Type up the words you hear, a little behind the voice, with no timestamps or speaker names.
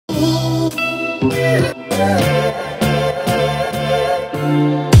Good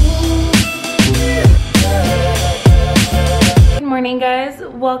morning, guys.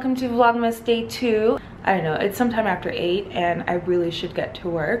 Welcome to Vlogmas Day 2. I don't know, it's sometime after 8 and I really should get to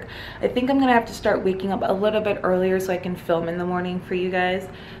work. I think I'm gonna have to start waking up a little bit earlier so I can film in the morning for you guys.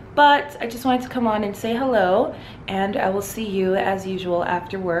 But I just wanted to come on and say hello, and I will see you as usual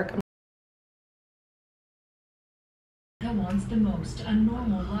after work. Wants the most a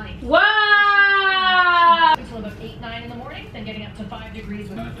normal life. Wow! Until about 8, 9 in the morning, then getting up to 5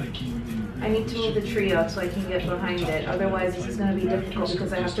 degrees. I need to move the tree up so I can get behind it. Otherwise, this is going to be difficult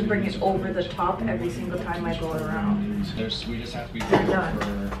because I have to bring it over the top every single time I go around. We just have to be grateful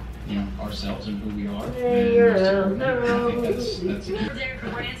for, you know, ourselves and who we are.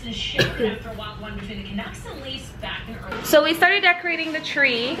 So we started decorating the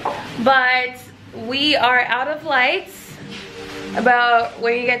tree, but we are out of lights. About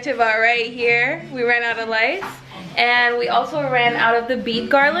when you get to about right here, we ran out of lights, and we also ran out of the bead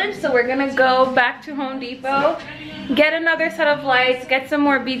garland. So we're gonna go back to Home Depot, get another set of lights, get some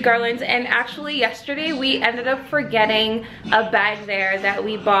more bead garlands. And actually yesterday we ended up forgetting a bag there that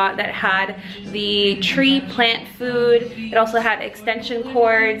we bought that had the tree plant food. It also had extension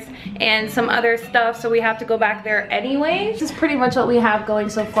cords and some other stuff, so we have to go back there anyway. This is pretty much what we have going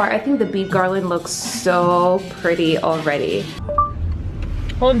so far. I think the bead garland looks so pretty already.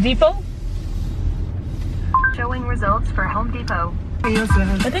 Home Depot? Showing results for Home Depot. I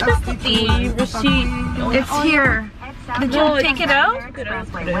think that's the receipt. It's here. Did you take it out?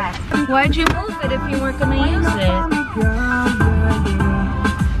 Why'd you move it if you weren't gonna use it?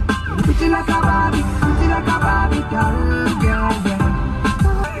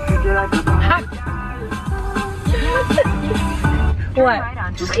 What?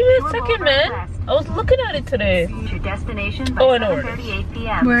 Just give me a second, man. I was looking at it today. Your destination by Oh, I know where it is. 7:38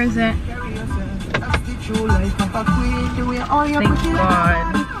 p.m. Where is it? Thank God.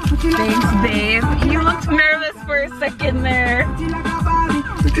 Thanks, babe. You looked nervous for a second there.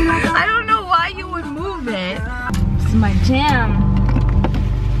 I don't know why you would move it. This is my jam.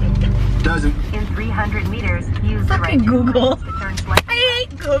 In 300 meters, use the right Fucking Google. to turn left. I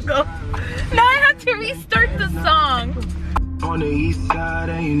hate Google. Now I have to restart the song. On the east side,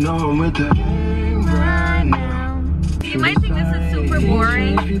 and you know I'm with the gang right now. You might think this is super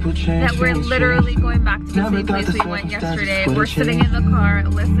boring, that we're literally going back to the same place we went yesterday. We're sitting in the car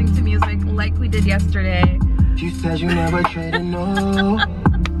listening to music like we did yesterday. You said you never traded, no.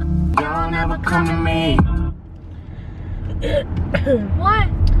 Don't ever come to me. What?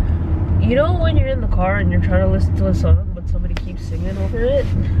 You know when you're in the car and you're trying to listen to a song but somebody keeps singing over it?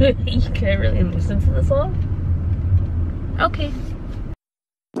 You can't really listen to the song? Okay.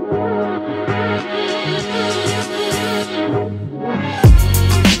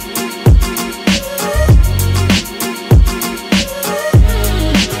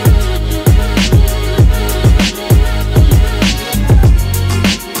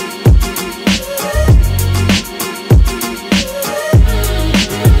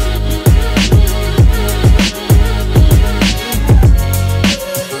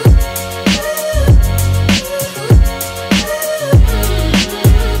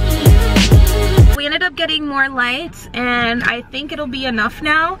 Getting more lights, and I think it'll be enough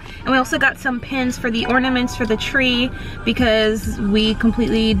now. And we also got some pins for the ornaments for the tree because we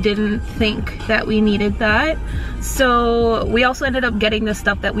completely didn't think that we needed that. So we also ended up getting the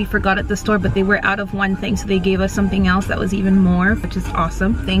stuff that we forgot at the store, but they were out of one thing, so they gave us something else that was even more, which is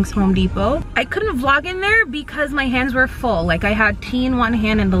awesome. Thanks, Home Depot. I couldn't vlog in there because my hands were full. Like, I had tea in one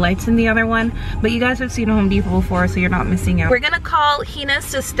hand and the lights in the other one, but you guys have seen Home Depot before, so you're not missing out. We're gonna call Hina's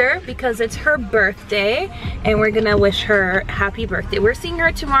sister because it's her birthday, and we're gonna wish her happy birthday. We're seeing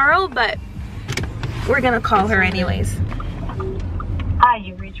her tomorrow, but we're gonna call her anyways. Hi,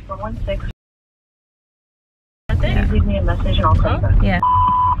 you reached 416. Please leave me a message and I'll call you back. Yeah.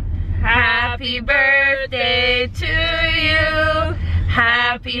 Happy birthday to you.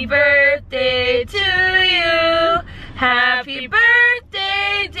 Happy birthday to you. Happy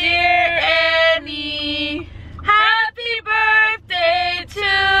birthday, dear Annie. Happy birthday to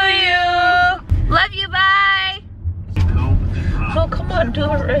you. Love you, bye. Oh, come on, do it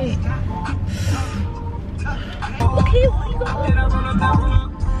right. Okay,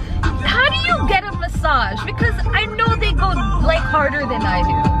 How do you get a massage? Because I know they go like harder than I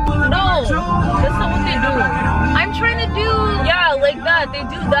do. no, that's not what they do. I'm trying to do... Yeah, like that, they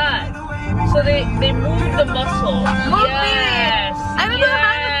do that. So they move the muscle. Move yes. it. I don't know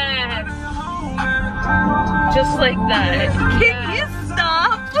how to... Just like that. Can you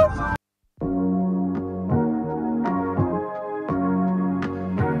stop?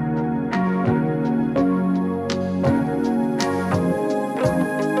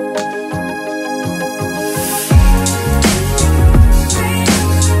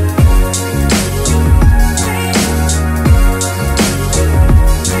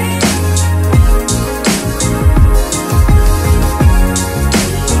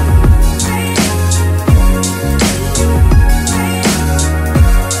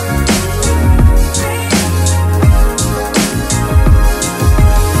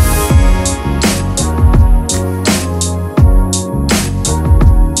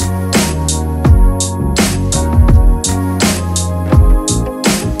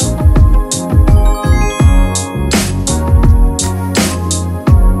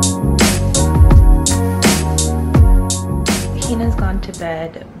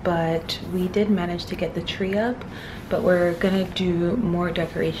 bed, but we did manage to get the tree up, but we're gonna do more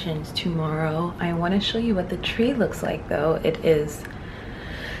decorations tomorrow. I want to show you what the tree looks like though.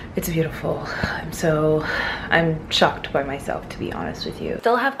 It's beautiful. I'm shocked by myself, to be honest with you.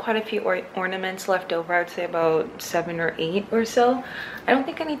 Still have quite a few ornaments left over. I'd say about 7 or 8 or so. I don't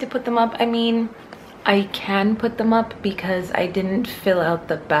think I need to put them up. I mean, I can put them up because I didn't fill out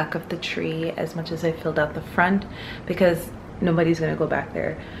the back of the tree as much as I filled out the front, because nobody's gonna go back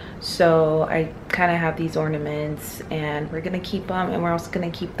there. So I kind of have these ornaments and we're gonna keep them, and we're also gonna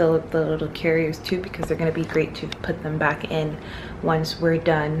keep the little carriers too, because they're gonna be great to put them back in once we're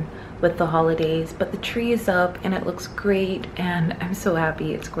done with the holidays. But the tree is up and it looks great and I'm so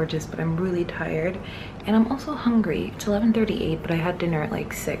happy. It's gorgeous, but I'm really tired and I'm also hungry. It's 11:38, but I had dinner at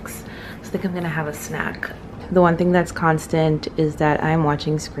like 6, so I think I'm gonna have a snack. The one thing that's constant is that I'm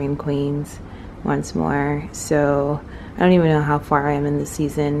watching Scream Queens once more, so I don't even know how far I am in the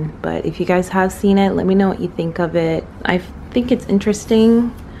season, but if you guys have seen it, let me know what you think of it. I think it's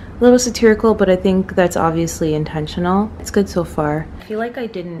interesting, a little satirical, but I think that's obviously intentional. It's good so far. I feel like I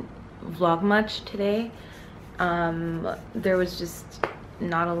didn't vlog much today. There was just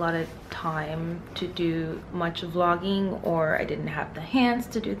not a lot of time to do much vlogging, or I didn't have the hands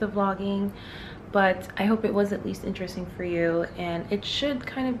to do the vlogging. But I hope it was at least interesting for you, and it should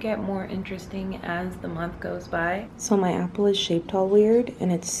kind of get more interesting as the month goes by. So my apple is shaped all weird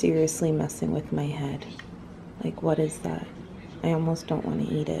and it's seriously messing with my head. Like, what is that? I almost don't want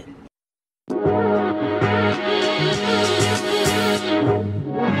to eat it.